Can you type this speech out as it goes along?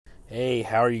Hey,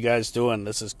 how are you guys doing?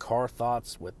 This is Car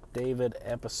Thoughts with David,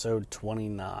 episode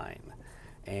 29.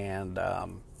 And,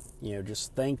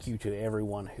 just thank you to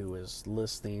everyone who is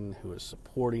listening, who is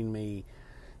supporting me.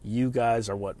 You guys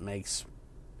are what makes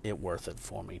it worth it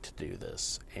for me to do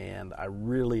this. And I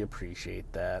really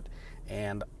appreciate that.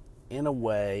 And in a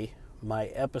way, my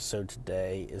episode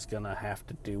today is going to have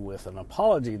to do with an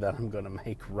apology that I'm going to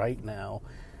make right now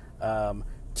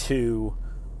to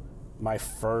my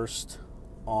first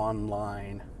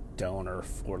online donor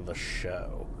for the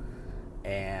show.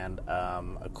 And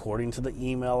according to the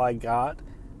email I got,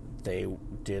 they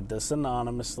did this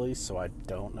anonymously, so I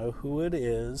don't know who it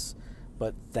is,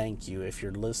 but thank you. If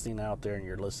you're listening out there and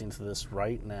you're listening to this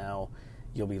right now,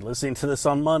 you'll be listening to this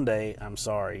on Monday. I'm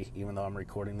sorry, even though I'm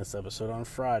recording this episode on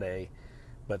Friday,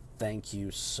 but thank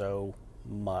you so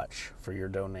much for your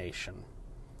donation.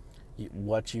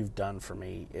 What you've done for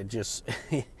me, it just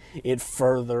it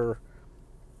further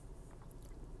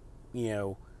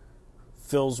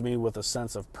fills me with a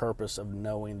sense of purpose of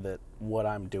knowing that what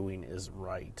I'm doing is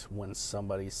right. When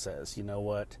somebody says, you know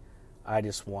what, I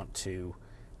just want to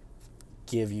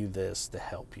give you this to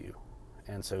help you.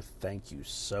 And so thank you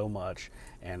so much.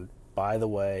 And by the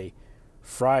way,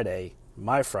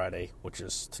 my Friday, which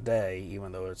is today,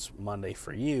 even though it's Monday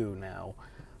for you now,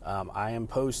 I am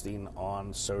posting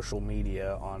on social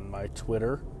media on my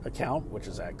Twitter account, which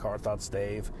is at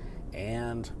CarThoughtsDave,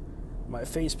 and my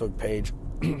Facebook page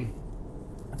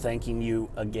thanking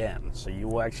you again. So you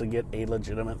will actually get a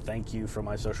legitimate thank you from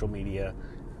my social media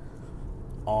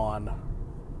on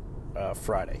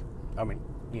Friday.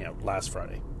 Last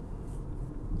Friday.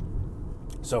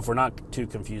 So if we're not too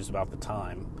confused about the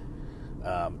time,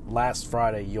 last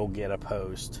Friday you'll get a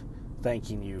post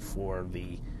thanking you for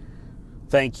the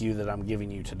thank you that I'm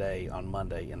giving you today on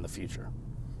Monday in the future.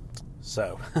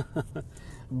 So,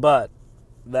 but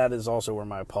that is also where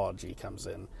my apology comes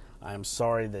in. I'm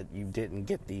sorry that you didn't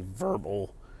get the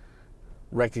verbal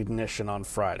recognition on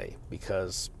Friday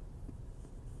because,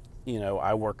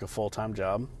 I work a full-time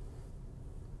job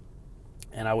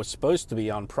and I was supposed to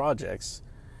be on projects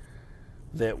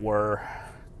that were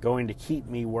going to keep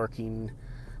me working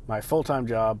my full-time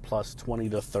job plus 20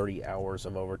 to 30 hours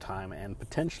of overtime and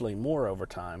potentially more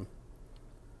overtime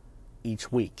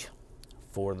each week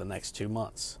for the next 2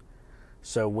 months.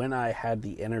 So when I had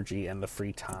the energy and the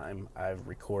free time, I've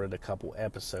recorded a couple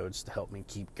episodes to help me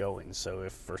keep going. So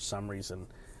if for some reason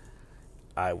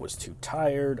I was too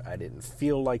tired, I didn't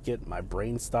feel like it, my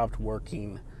brain stopped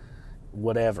working,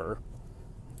 whatever,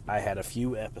 I had a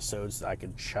few episodes that I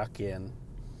could chuck in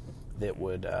that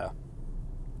would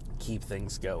keep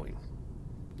things going.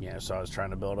 So I was trying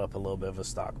to build up a little bit of a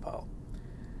stockpile.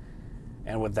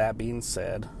 And with that being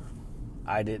said,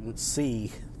 I didn't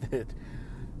see that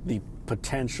the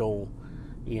potential,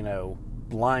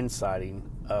 blindsiding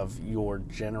of your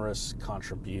generous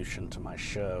contribution to my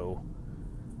show,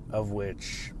 of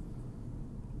which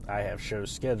I have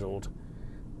shows scheduled,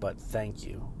 but thank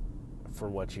you for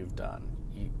what you've done.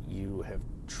 You have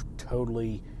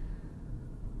totally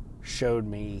showed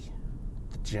me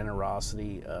the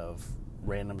generosity of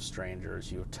random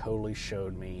strangers. You have totally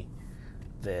showed me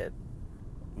that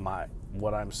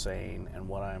what I'm saying and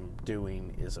what I'm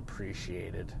doing is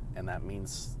appreciated, and that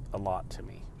means a lot to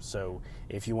me. So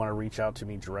if you want to reach out to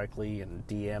me directly and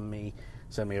DM me,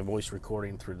 send me a voice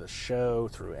recording through the show,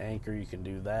 through Anchor, you can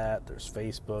do that. There's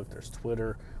Facebook, there's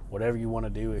Twitter, whatever you want to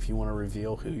do. If you want to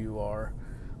reveal who you are,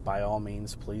 by all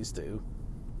means, please do.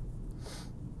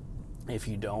 If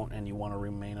you don't and you want to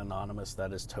remain anonymous,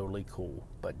 that is totally cool.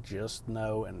 But just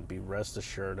know and be rest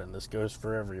assured, and this goes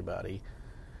for everybody,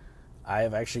 I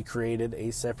have actually created a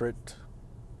separate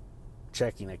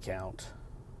checking account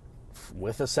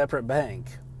with a separate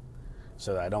bank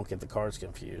so that I don't get the cards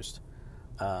confused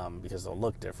because they'll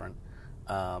look different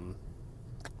for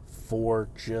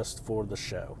the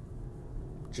show.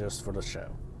 Just for the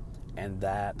show. And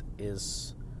that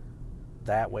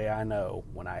way I know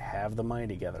when I have the money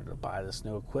together to buy this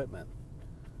new equipment,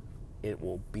 it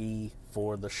will be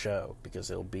for the show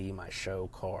because it'll be my show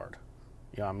card.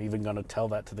 I'm even going to tell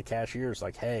that to the cashiers,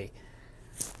 like, hey,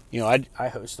 I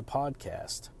host a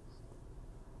podcast.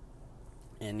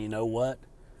 And you know what?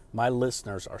 My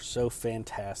listeners are so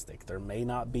fantastic. There may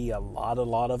not be a lot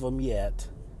of them yet.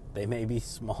 They may be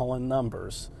small in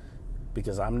numbers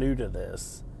because I'm new to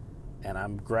this and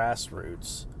I'm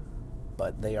grassroots,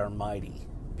 but they are mighty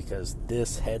because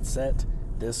this headset,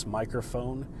 this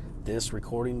microphone, this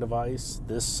recording device,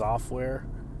 this software,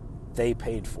 they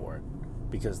paid for it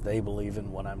because they believe in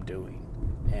what I'm doing.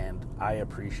 And I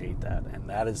appreciate that. And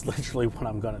that is literally what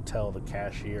I'm going to tell the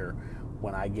cashier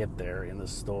when I get there in the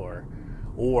store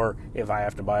Or if I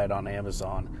have to buy it on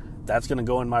Amazon, that's going to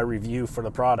go in my review for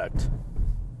the product.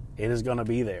 It is going to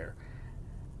be there.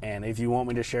 And if you want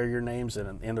me to share your names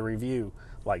in the review,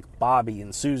 like Bobby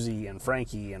and Susie and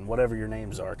Frankie and whatever your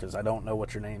names are, because I don't know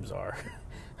what your names are,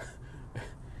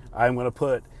 I'm going to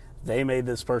put, they made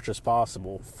this purchase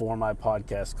possible for my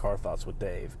podcast, Car Thoughts with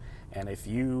Dave. And if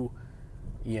you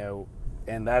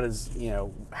and that is,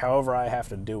 however I have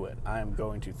to do it, I am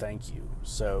going to thank you.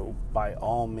 So by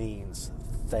all means,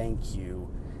 thank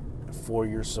you for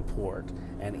your support.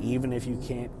 And even if you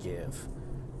can't give,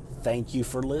 thank you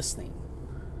for listening.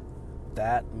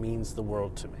 That means the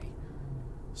world to me.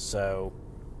 So,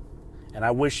 and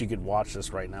I wish you could watch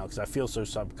this right now because I feel so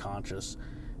subconscious,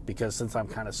 because since I'm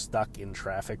kind of stuck in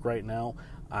traffic right now,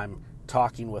 I'm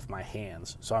talking with my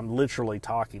hands. So I'm literally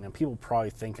talking, and people probably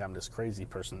think I'm this crazy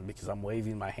person because I'm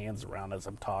waving my hands around as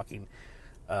I'm talking,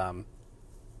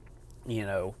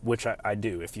 which I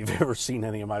do. If you've ever seen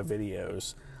any of my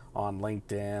videos on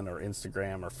LinkedIn or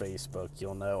Instagram or Facebook,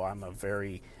 you'll know I'm a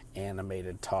very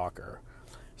animated talker.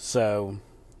 So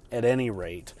at any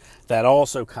rate, that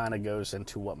also kind of goes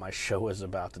into what my show is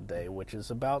about today, which is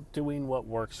about doing what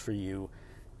works for you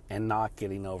and not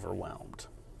getting overwhelmed,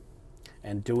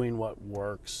 and doing what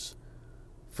works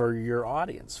for your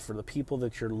audience, for the people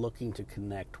that you're looking to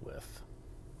connect with.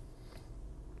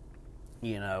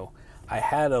 I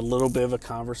had a little bit of a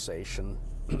conversation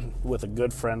with a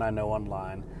good friend I know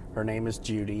online. Her name is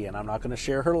Judy, and I'm not going to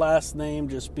share her last name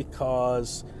just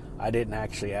because I didn't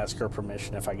actually ask her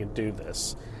permission if I could do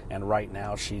this. And right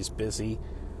now she's busy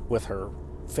with her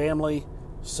family,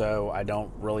 so I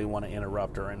don't really want to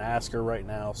interrupt her and ask her right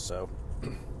now. So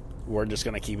we're just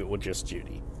going to keep it with just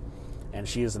Judy. And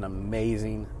she is an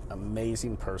amazing,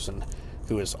 amazing person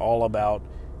who is all about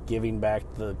giving back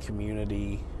to the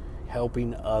community,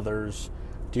 helping others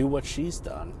do what she's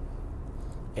done.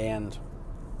 And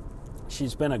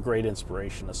she's been a great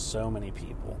inspiration to so many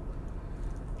people.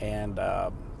 And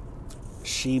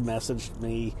she messaged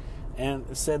me and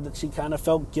said that she kind of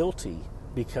felt guilty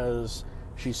because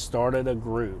she started a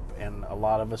group, and a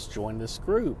lot of us joined this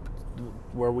group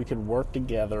where we could work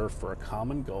together for a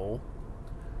common goal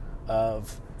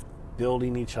of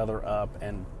building each other up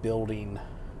and building,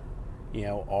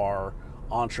 our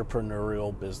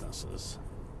entrepreneurial businesses,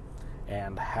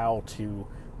 and how to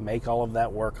make all of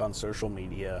that work on social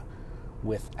media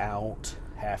without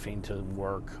having to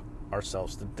work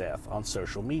ourselves to death on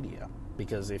social media.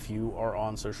 Because if you are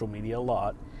on social media a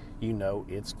lot,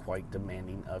 it's quite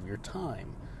demanding of your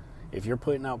time. If you're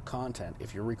putting out content,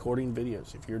 if you're recording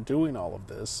videos, if you're doing all of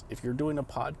this, if you're doing a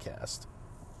podcast,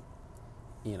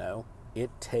 it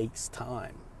takes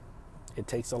time. It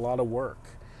takes a lot of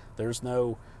work. There's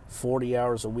no 40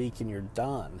 hours a week and you're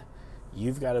done.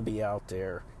 You've got to be out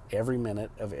there every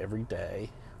minute of every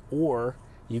day, or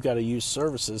you've got to use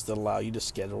services that allow you to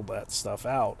schedule that stuff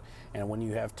out. And when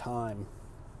you have time,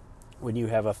 when you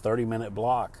have a 30-minute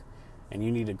block and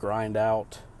you need to grind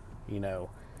out,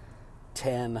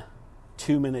 10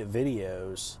 2-minute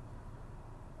videos,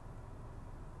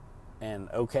 and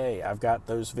okay, I've got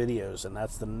those videos, and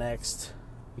that's the next,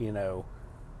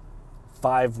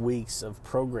 5 weeks of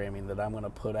programming that I'm going to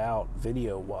put out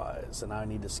video-wise, and I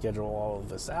need to schedule all of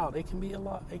this out. It can be a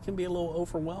lot. It can be a little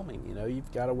overwhelming.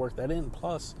 You've got to work that in.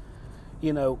 Plus,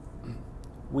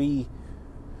 we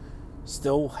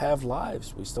still have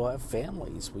lives. We still have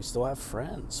families. We still have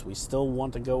friends. We still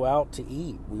want to go out to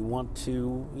eat. We want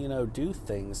to, do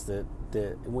things that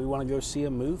we want to go see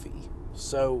a movie.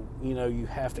 So, you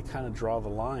have to kind of draw the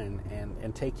line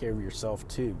and take care of yourself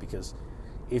too, because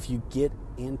if you get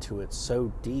into it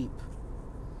so deep,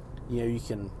 you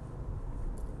can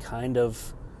kind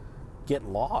of get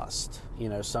lost,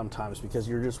 sometimes, because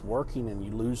you're just working and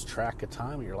you lose track of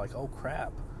time and you're like, oh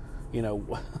crap,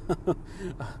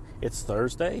 it's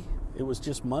Thursday. It was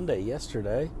just Monday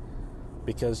yesterday,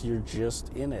 because you're just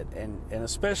in it. And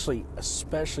especially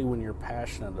when you're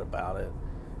passionate about it,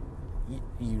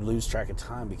 you lose track of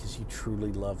time because you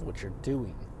truly love what you're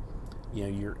doing.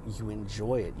 You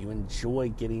enjoy it. You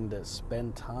enjoy getting to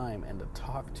spend time and to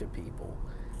talk to people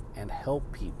and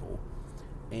help people.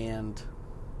 And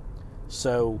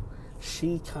so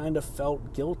she kind of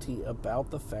felt guilty about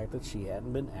the fact that she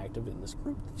hadn't been active in this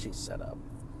group that she set up.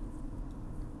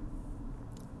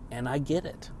 And I get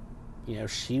it.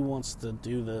 She wants to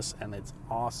do this, and it's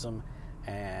awesome,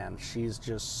 and she's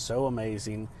just so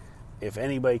amazing. If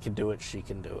anybody can do it, she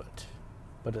can do it.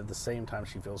 But at the same time,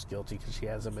 she feels guilty because she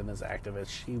hasn't been as active as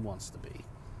she wants to be.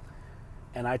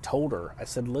 And I told her, I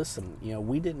said, listen,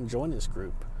 we didn't join this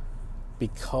group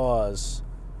because,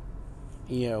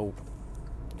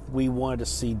 we wanted to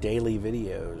see daily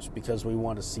videos, because we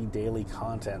want to see daily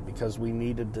content, because we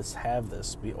needed to have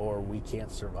this or we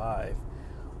can't survive.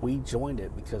 We joined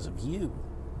it because of you.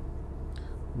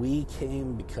 We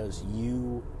came because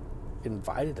you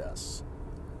invited us.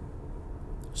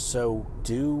 So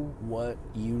do what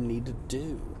you need to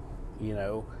do,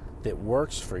 that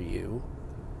works for you.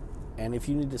 And if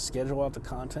you need to schedule out the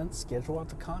content, schedule out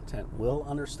the content. We'll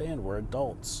understand. We're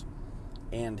adults.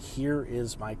 And here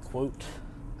is my quote.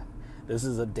 This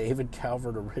is a David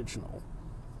Calvert original.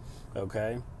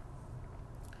 Okay?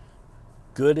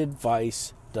 Good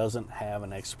advice doesn't have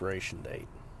an expiration date.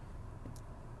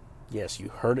 Yes, you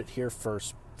heard it here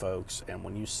first, folks. And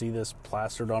when you see this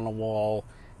plastered on a wall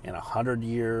in 100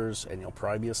 years, and you'll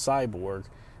probably be a cyborg,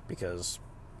 because,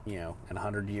 in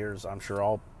 100 years, I'm sure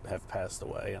I'll have passed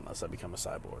away unless I become a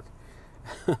cyborg.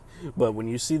 But when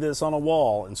you see this on a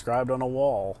wall, inscribed on a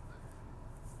wall,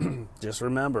 just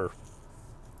remember,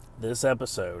 this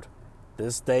episode,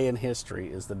 this day in history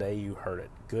is the day you heard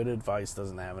it. Good advice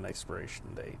doesn't have an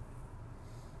expiration date.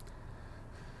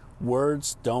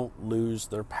 Words don't lose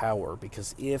their power,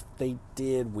 because if they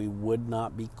did, we would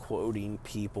not be quoting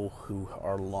people who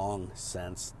are long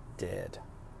since dead.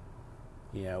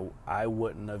 I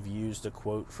wouldn't have used a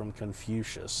quote from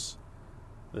Confucius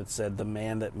that said, "The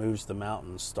man that moves the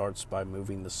mountains starts by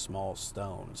moving the small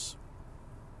stones,"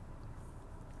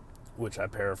 which I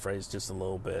paraphrased just a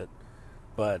little bit.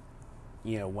 But,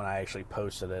 when I actually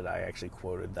posted it, I actually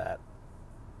quoted that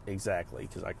exactly,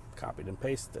 because I copied and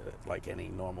pasted it like any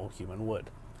normal human would.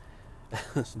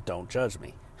 Don't judge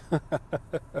me.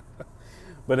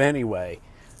 But anyway,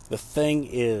 the thing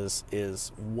is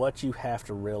what you have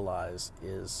to realize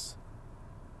is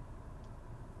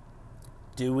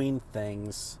doing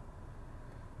things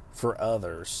for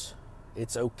others.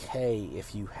 It's okay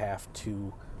if you have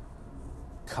to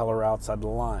color outside the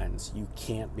lines. You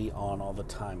can't be on all the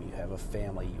time. You have a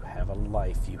family, you have a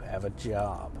life, you have a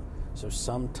job. So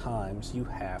sometimes you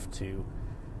have to,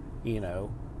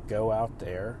 go out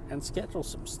there and schedule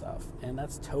some stuff. And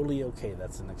that's totally okay.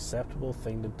 That's an acceptable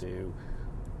thing to do.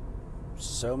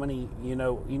 So many, you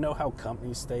know how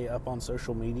companies stay up on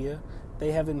social media?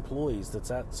 They have employees.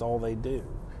 That's all they do.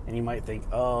 And you might think,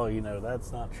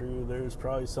 that's not true. There's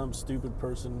probably some stupid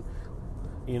person,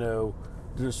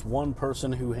 just one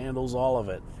person who handles all of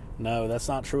it. No, that's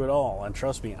not true at all. And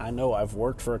trust me, I know. I've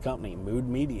worked for a company, Mood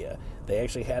Media. They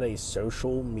actually had a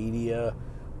social media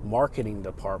marketing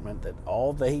department that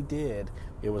all they did,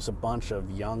 it was a bunch of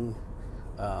young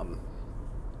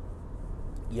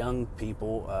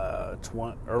people,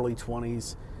 early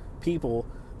 20s people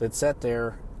that sat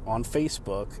there on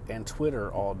Facebook and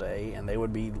Twitter all day, and they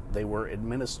were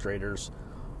administrators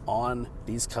on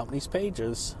these companies'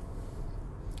 pages,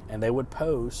 and they would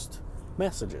post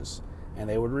messages. And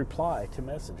they would reply to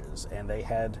messages. And they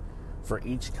had, for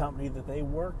each company that they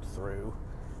worked through,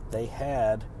 they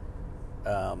had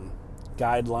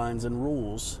guidelines and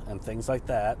rules and things like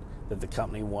that the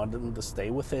company wanted them to stay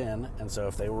within. And so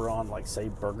if they were on, like, say,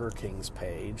 Burger King's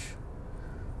page,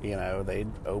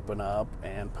 they'd open up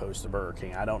and post to Burger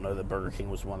King. I don't know that Burger King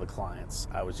was one of the clients.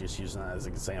 I was just using that as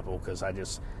an example because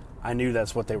I knew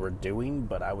that's what they were doing,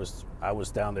 but I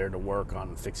was down there to work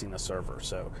on fixing the server.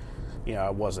 So, I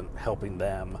wasn't helping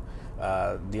them.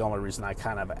 The only reason I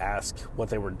kind of asked what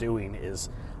they were doing is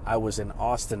I was in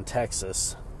Austin,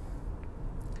 Texas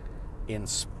in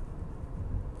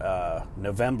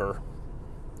November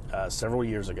several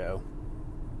years ago,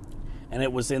 and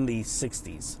it was in the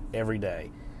 60s every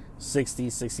day,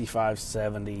 60, 65,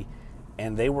 70,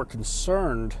 and they were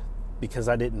concerned because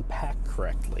I didn't pack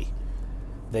correctly.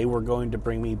 They were going to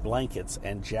bring me blankets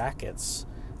and jackets.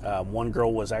 One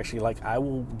girl was actually like, "I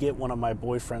will get one of my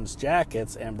boyfriend's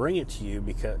jackets and bring it to you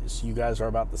because you guys are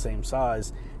about the same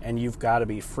size and you've got to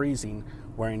be freezing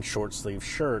wearing short sleeve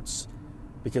shirts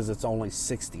because it's only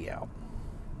 60 out."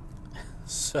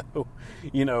 So,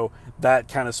 that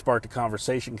kind of sparked a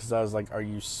conversation because I was like,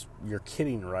 you're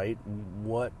kidding, right?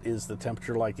 What is the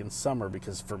temperature like in summer?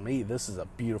 Because for me, this is a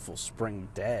beautiful spring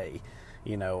day.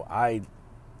 I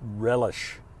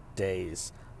relish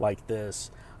days like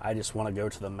this. I just want to go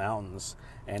to the mountains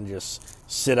and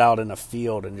just sit out in a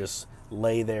field and just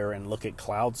lay there and look at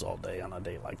clouds all day on a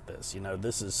day like this.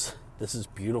 This is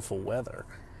beautiful weather.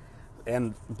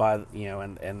 And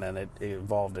and then it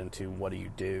evolved into, what do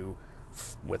you do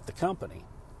with the company?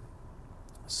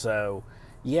 So,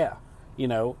 yeah,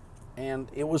 and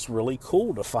it was really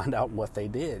cool to find out what they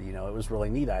did. It was really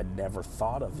neat. I'd never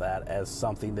thought of that as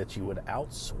something that you would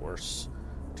outsource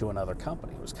to another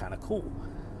company. It was kind of cool.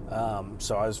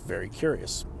 So I was very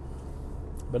curious.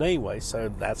 But anyway,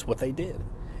 so that's what they did.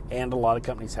 And a lot of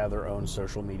companies have their own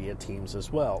social media teams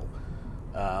as well.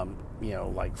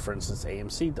 Like for instance,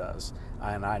 AMC does.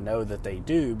 And I know that they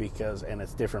do and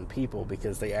it's different people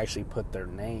because they actually put their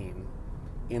name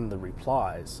in the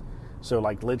replies. So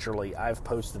like literally, I've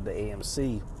posted to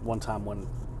AMC one time when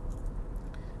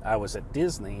I was at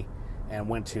Disney and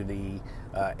went to the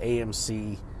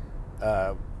AMC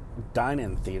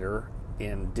dine-in theater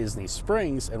in Disney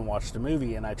Springs and watched a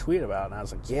movie, and I tweeted about it, and I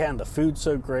was like, yeah, and the food's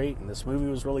so great, and this movie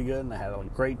was really good, and I had a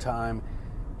great time.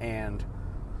 And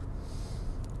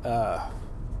I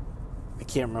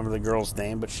can't remember the girl's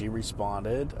name, but she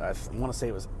responded. I want to say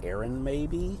it was Erin,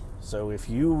 maybe. So if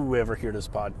you ever hear this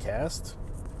podcast,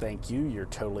 thank you. You're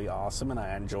totally awesome, and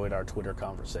I enjoyed our Twitter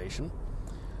conversation.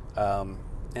 And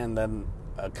then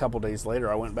a couple days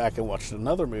later, I went back and watched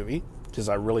another movie because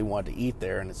I really wanted to eat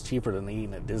there, and it's cheaper than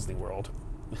eating at Disney World.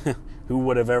 Who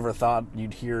would have ever thought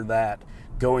you'd hear that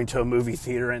going to a movie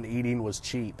theater and eating was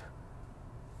cheaper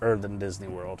than Disney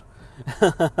World?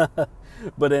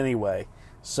 But anyway,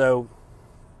 so,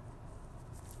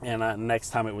 and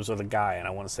next time it was with a guy, and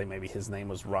I want to say maybe his name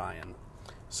was Ryan.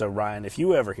 So Ryan, if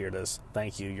you ever hear this,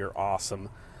 thank you. You're awesome.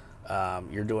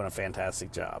 You're doing a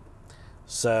fantastic job.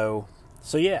 So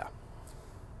yeah.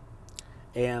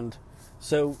 And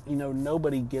so,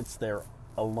 nobody gets there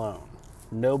alone.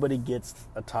 Nobody gets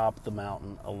atop the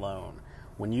mountain alone.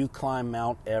 When you climb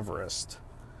Mount Everest,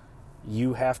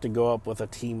 you have to go up with a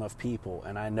team of people.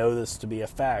 And I know this to be a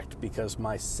fact because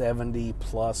my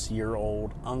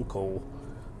 70-plus-year-old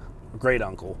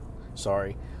great-uncle,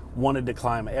 wanted to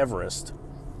climb Everest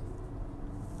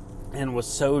and was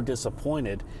so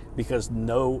disappointed because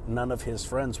none of his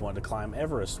friends wanted to climb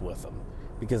Everest with him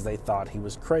because they thought he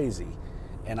was crazy.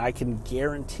 And I can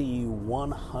guarantee you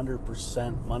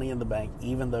 100% money in the bank,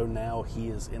 even though now he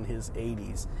is in his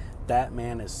 80s, that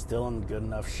man is still in good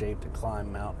enough shape to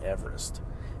climb Mount Everest.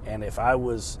 And if I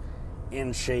was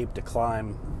in shape to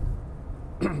climb,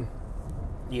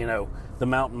 the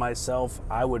mountain myself,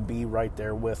 I would be right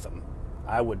there with him.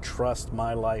 I would trust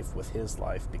my life with his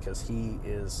life because he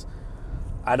is,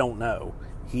 I don't know,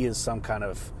 he is some kind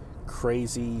of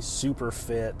crazy, super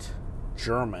fit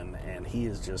German, and he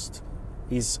is just...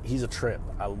 He's a trip.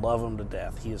 I love him to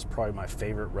death. He is probably my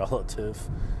favorite relative.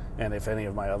 And if any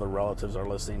of my other relatives are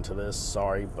listening to this,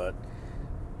 sorry, but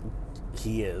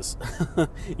he is.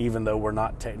 Even though we're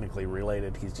not technically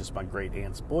related, he's just my great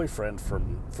aunt's boyfriend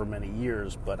for many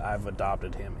years, but I've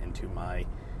adopted him into my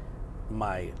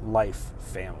life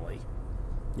family.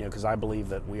 Because I believe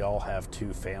that we all have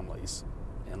two families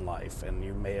in life. And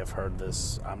you may have heard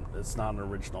this. It's not an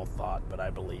original thought, but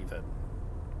I believe it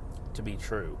to be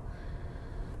true.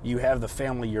 You have the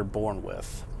family you're born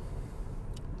with,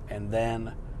 and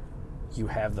then you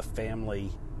have the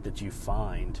family that you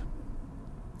find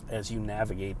as you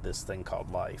navigate this thing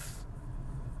called life.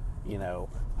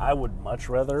 I would much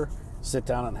rather sit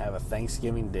down and have a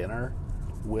Thanksgiving dinner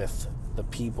with the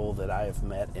people that I have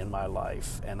met in my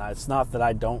life. And it's not that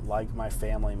I don't like my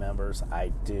family members,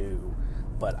 I do,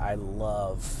 but I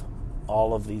love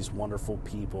all of these wonderful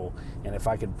people, and if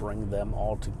I could bring them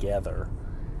all together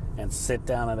and sit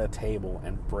down at a table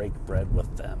and break bread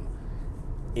with them,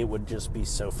 it would just be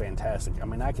so fantastic. I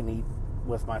mean, I can eat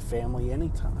with my family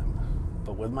anytime,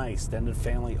 but with my extended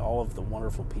family, all of the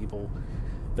wonderful people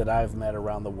that I've met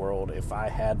around the world, if I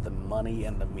had the money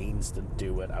and the means to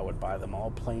do it, I would buy them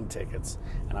all plane tickets,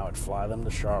 and I would fly them to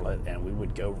Charlotte, and we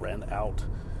would go rent out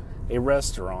a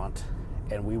restaurant,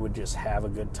 and we would just have a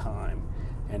good time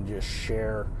and just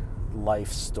share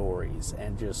life stories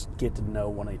and just get to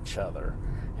know each other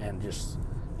and just,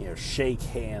 shake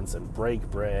hands and break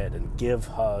bread and give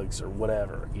hugs or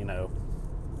whatever,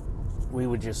 We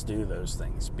would just do those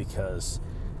things because,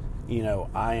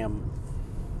 I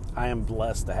am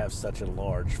blessed to have such a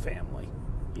large family,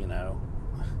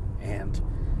 and,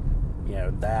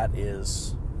 that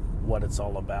is what it's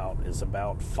all about, is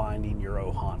about finding your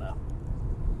ohana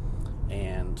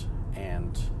and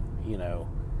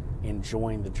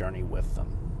enjoying the journey with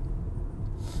them.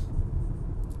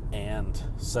 And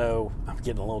so I'm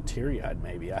getting a little teary-eyed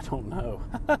maybe, I don't know.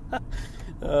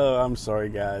 Oh, I'm sorry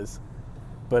guys.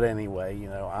 But anyway,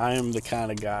 I am the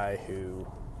kind of guy who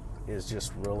is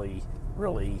just really,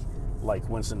 really, like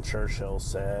Winston Churchill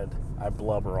said, I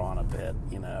blubber on a bit,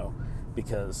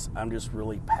 because I'm just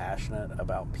really passionate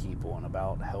about people and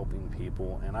about helping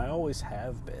people, and I always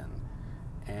have been.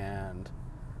 And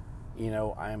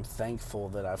I am thankful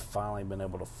that I've finally been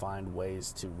able to find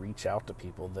ways to reach out to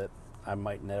people that I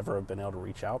might never have been able to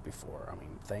reach out before. I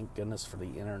mean, thank goodness for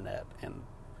the internet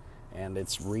and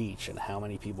its reach and how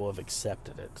many people have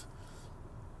accepted it.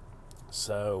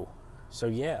 So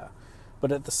yeah.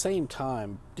 But at the same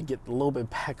time, to get a little bit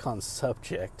back on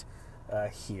subject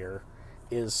here,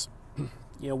 is,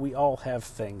 we all have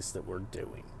things that we're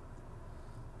doing.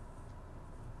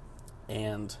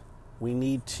 And we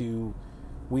need to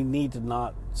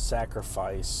not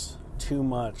sacrifice too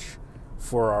much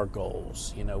for our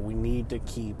goals. We need to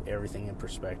keep everything in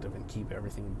perspective and keep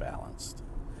everything balanced.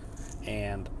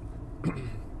 And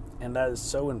and that is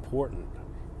so important.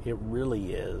 It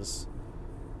really is.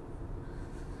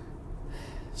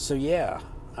 So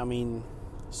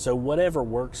so whatever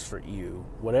works for you,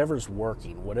 whatever's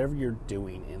working, whatever you're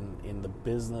doing in the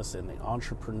business and the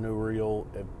entrepreneurial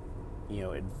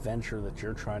adventure that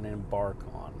you're trying to embark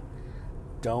on,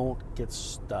 don't get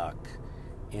stuck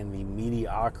in the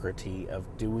mediocrity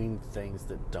of doing things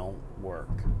that don't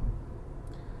work.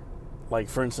 Like,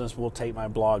 for instance, we'll take my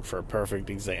blog for a perfect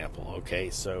example. Okay,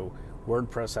 so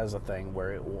WordPress has a thing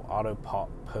where it will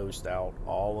auto-post out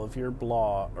all of your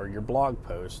blog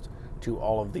post to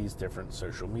all of these different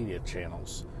social media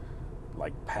channels,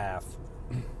 like Path,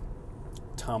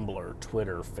 Tumblr,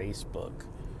 Twitter, Facebook,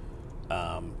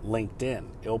 LinkedIn.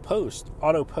 It'll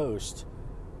auto-post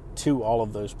to all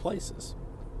of those places.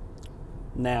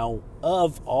 Now,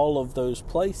 of all of those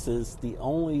places,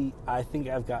 I think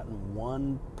I've gotten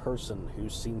one person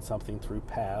who's seen something through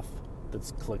Path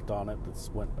that's clicked on it, that's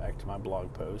went back to my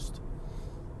blog post.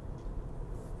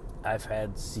 I've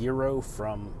had 0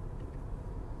 from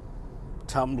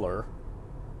Tumblr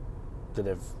that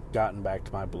have gotten back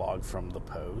to my blog from the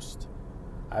post.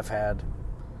 I've had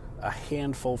a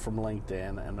handful from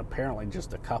LinkedIn, and apparently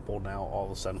just a couple now all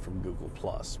of a sudden from Google+,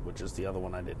 which is the other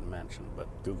one I didn't mention, but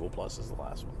Google+ is the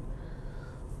last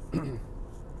one.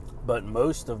 But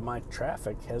most of my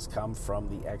traffic has come from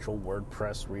the actual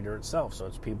WordPress reader itself. So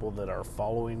it's people that are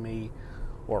following me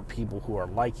or people who are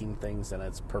liking things, and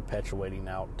it's perpetuating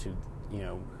out to,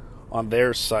 on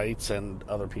their sites, and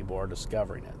other people are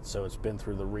discovering it. So it's been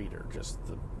through the reader, just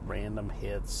the random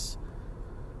hits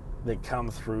that come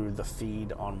through the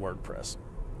feed on WordPress.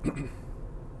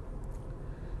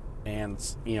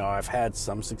 And, I've had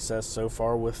some success so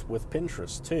far with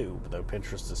Pinterest too, though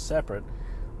Pinterest is separate,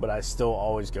 but I still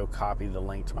always go copy the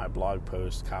link to my blog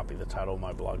post, copy the title of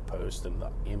my blog post and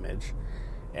the image,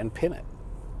 and pin it.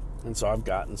 And so I've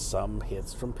gotten some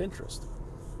hits from Pinterest.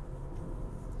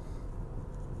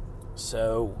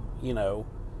 So,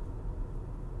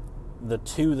 the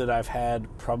two that I've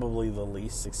had probably the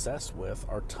least success with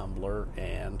are Tumblr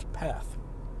and Path.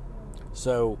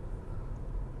 So,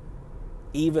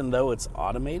 even though it's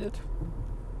automated,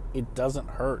 it doesn't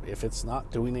hurt if it's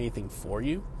not doing anything for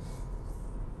you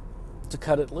to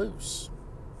cut it loose,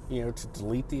 to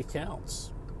delete the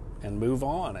accounts and move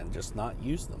on and just not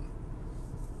use them.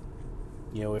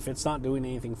 If it's not doing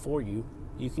anything for you,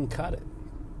 you can cut it.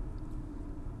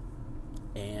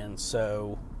 And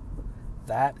so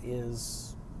that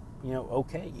is,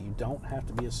 okay. You don't have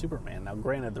to be a Superman. Now,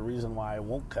 granted, the reason why I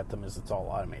won't cut them is it's all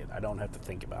automated. I don't have to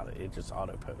think about it. It just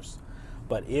auto-posts.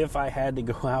 But if I had to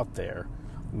go out there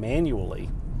manually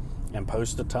and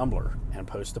post to Tumblr and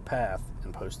post to Path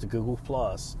and post to Google+,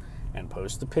 and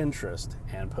post to Pinterest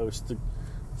and post to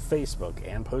Facebook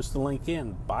and post to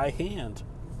LinkedIn by hand,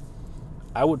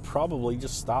 I would probably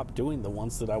just stop doing the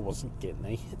ones that I wasn't getting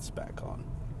any hits back on.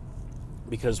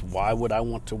 Because why would I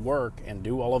want to work and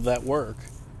do all of that work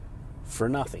for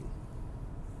nothing?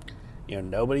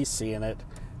 Nobody's seeing it.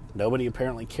 Nobody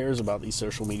apparently cares about these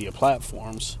social media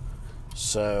platforms.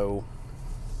 So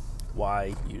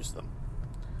why use them?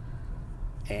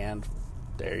 And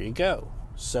there you go.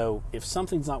 So if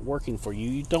something's not working for you,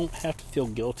 you don't have to feel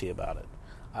guilty about it.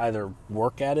 Either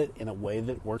work at it in a way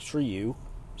that works for you,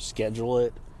 schedule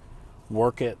it,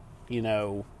 work it,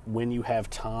 when you have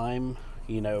time,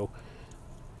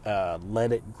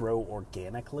 let it grow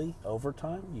organically over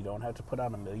time. You don't have to put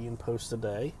out 1 million posts a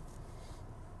day.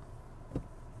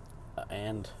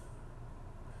 And,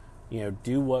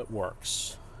 do what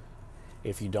works.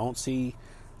 If you don't see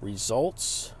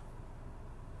results,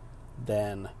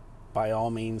 then by all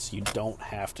means, you don't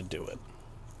have to do it.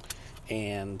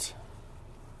 And,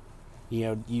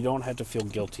 you don't have to feel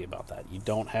guilty about that. You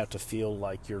don't have to feel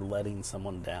like you're letting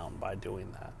someone down by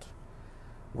doing that.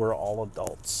 We're all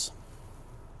adults.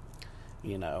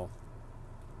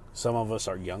 Some of us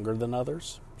are younger than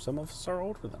others. Some of us are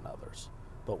older than others.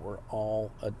 But we're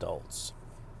all adults.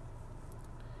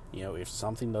 If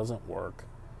something doesn't work,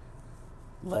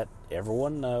 let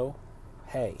everyone know,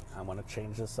 hey, I'm going to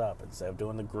change this up. Instead of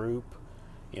doing the group,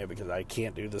 because I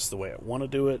can't do this the way I want to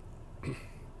do it,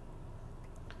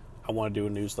 I want to do a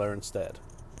newsletter instead.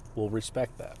 We'll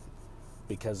respect that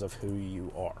because of who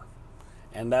you are.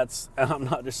 And I'm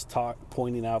not just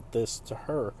pointing out this to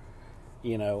her.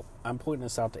 I'm pointing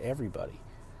this out to everybody.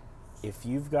 If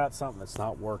you've got something that's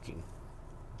not working,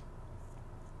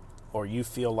 or you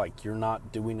feel like you're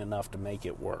not doing enough to make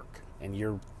it work,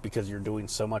 because you're doing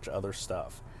so much other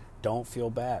stuff, don't feel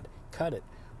bad. Cut it.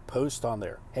 Post on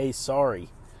there. Hey, sorry,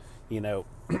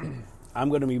 I'm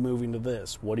going to be moving to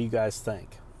this. What do you guys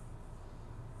think?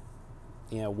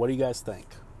 What do you guys think?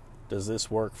 Does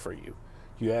this work for you?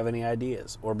 Do you have any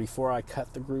ideas? Or before I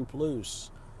cut the group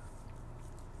loose,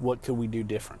 what could we do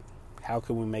different? How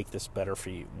can we make this better for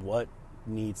you? What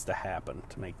needs to happen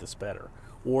to make this better?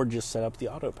 Or just set up the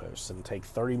auto posts and take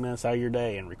 30 minutes out of your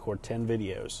day and record 10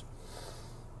 videos.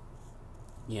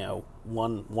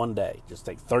 One day. Just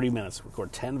take 30 minutes,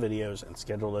 record 10 videos, and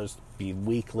schedule those to be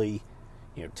weekly.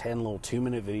 10 little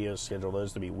 2-minute videos, schedule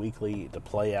those to be weekly to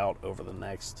play out over the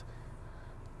next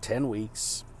 10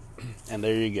 weeks. And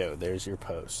there you go. There's your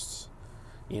posts.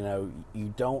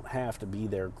 You don't have to be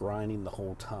there grinding the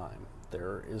whole time.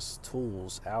 There is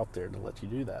tools out there to let you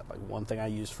do that. Like one thing I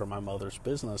use for my mother's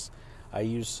business, I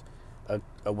use a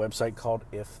website called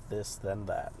If This Then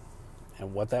That.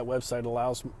 And what that website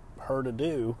allows her to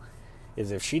do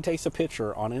is if she takes a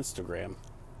picture on Instagram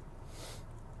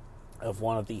of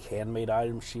one of the handmade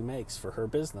items she makes for her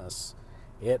business,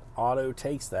 it auto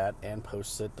takes that and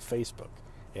posts it to Facebook.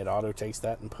 It auto takes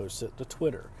that and posts it to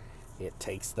Twitter. It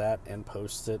takes that and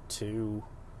posts it to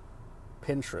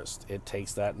Pinterest. It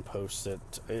takes that and posts it.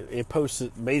 It posts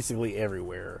it basically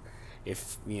everywhere.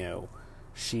 If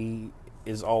she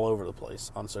is all over the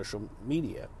place on social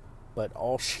media, but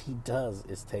all she does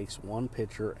is takes one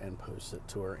picture and posts it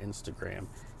to her Instagram,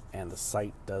 and the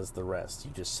site does the rest.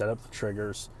 You just set up the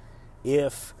triggers.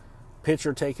 If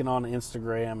picture taken on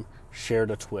Instagram, share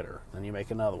to Twitter, then you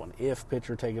make another one. If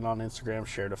picture taken on Instagram,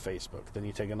 share to Facebook, then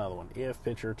you take another one. If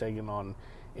picture taken on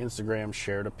Instagram,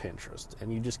 share to Pinterest,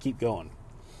 and you just keep going.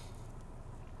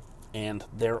 And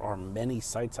there are many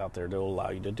sites out there that will allow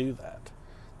you to do that.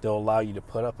 They'll allow you to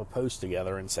put up a post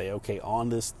together and say, okay, on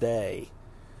this day,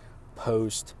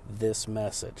 post this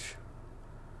message.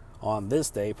 On this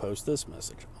day, post this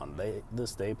message. On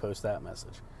this day, post that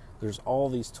message. There's all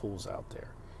these tools out there.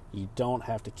 You don't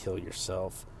have to kill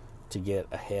yourself to get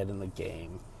ahead in the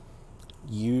game.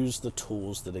 Use the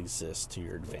tools that exist to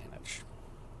your advantage.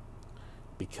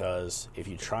 Because if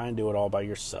you try and do it all by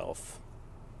yourself,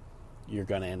 you're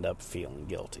going to end up feeling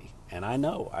guilty. And I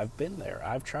know, I've been there.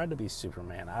 I've tried to be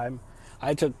Superman.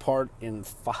 I took part in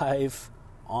 5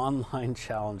 online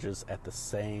challenges at the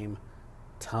same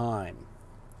time.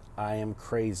 I am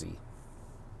crazy.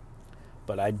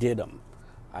 But I did them.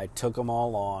 I took them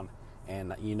all on.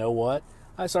 And you know what?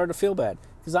 I started to feel bad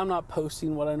because I'm not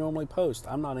posting what I normally post.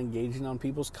 I'm not engaging on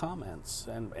people's comments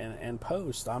and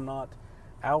posts. I'm not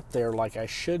out there like I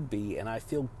should be, and I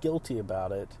feel guilty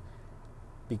about it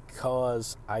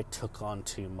because I took on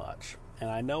too much. And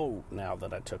I know now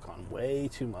that I took on way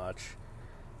too much,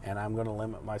 and I'm going to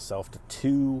limit myself to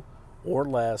 2 or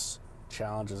less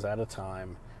challenges at a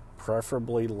time,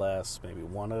 preferably less, maybe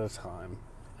 1 at a time,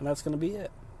 and that's going to be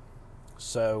it.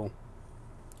 So,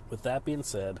 with that being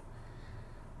said,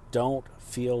 don't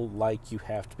feel like you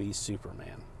have to be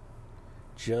Superman.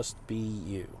 Just be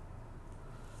you.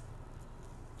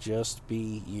 Just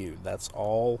be you. That's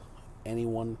all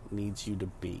anyone needs you to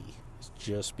be.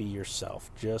 Just be yourself.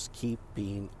 Just keep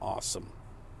being awesome,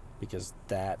 because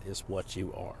that is what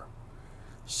you are.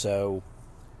 So,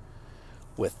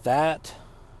 with that,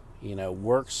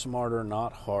 work smarter,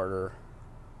 not harder.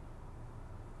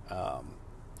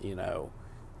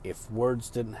 If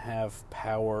words didn't have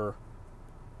power,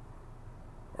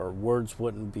 or words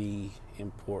wouldn't be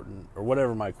important, or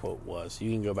whatever my quote was, you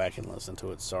can go back and listen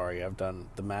to it. Sorry,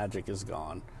 the magic is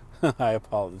gone. I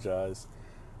apologize.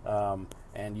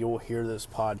 And you'll hear this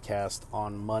podcast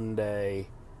on Monday,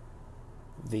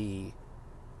 the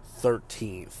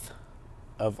 13th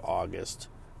of August,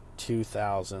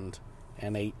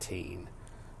 2018.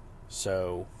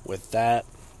 So, with that,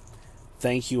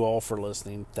 thank you all for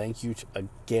listening. Thank you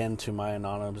again to my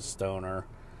anonymous donor.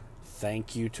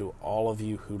 Thank you to all of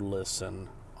you who listen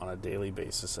on a daily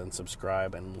basis and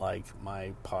subscribe and like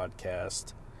my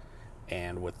podcast.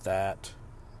 And with that,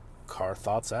 Car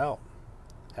Thoughts out.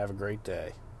 Have a great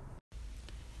day.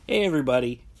 Hey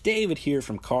everybody, David here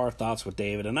from Car Thoughts with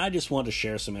David, and I just want to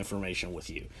share some information with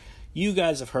you. You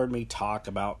guys have heard me talk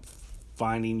about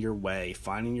finding your way,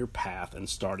 finding your path, and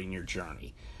starting your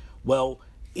journey. Well,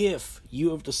 if you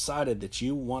have decided that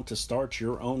you want to start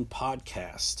your own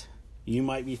podcast, you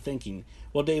might be thinking,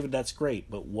 well, David, that's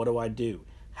great, but what do I do?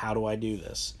 How do I do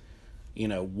this?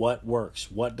 What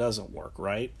works? What doesn't work,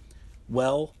 right?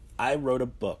 Well, I wrote a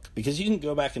book, because you can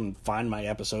go back and find my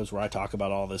episodes where I talk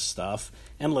about all this stuff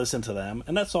and listen to them,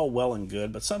 and that's all well and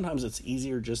good, but sometimes it's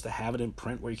easier just to have it in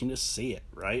print where you can just see it,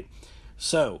 right?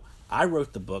 So I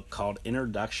wrote the book called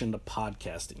Introduction to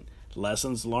Podcasting,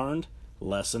 Lessons Learned,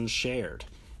 Lessons Shared.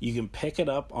 You can pick it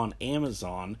up on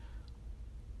Amazon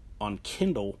on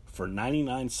Kindle for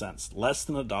 99 cents, less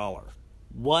than $1.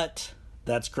 What?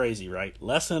 That's crazy, right?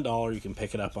 Less than $1, you can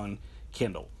pick it up on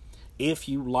Kindle. If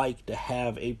you like to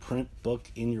have a print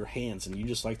book in your hands and you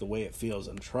just like the way it feels,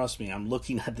 and trust me, I'm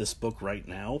looking at this book right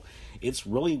now, it's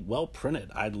really well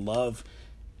printed. I love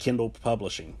Kindle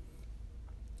publishing.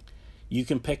 You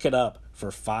can pick it up for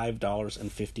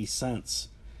 $5.50.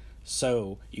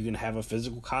 So you can have a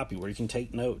physical copy where you can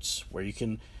take notes, where you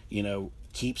can,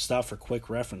 keep stuff for quick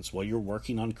reference while you're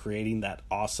working on creating that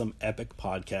awesome epic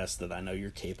podcast that I know you're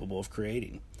capable of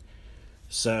creating.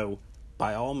 So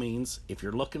by all means, if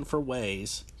you're looking for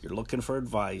ways, you're looking for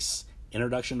advice,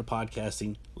 Introduction to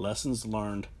Podcasting, Lessons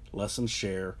Learned, Lessons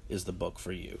Shared is the book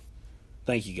for you.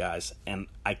 Thank you guys, and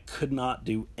I could not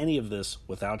do any of this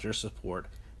without your support.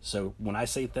 So when I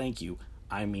say thank you,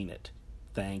 I mean it.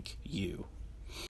 Thank you.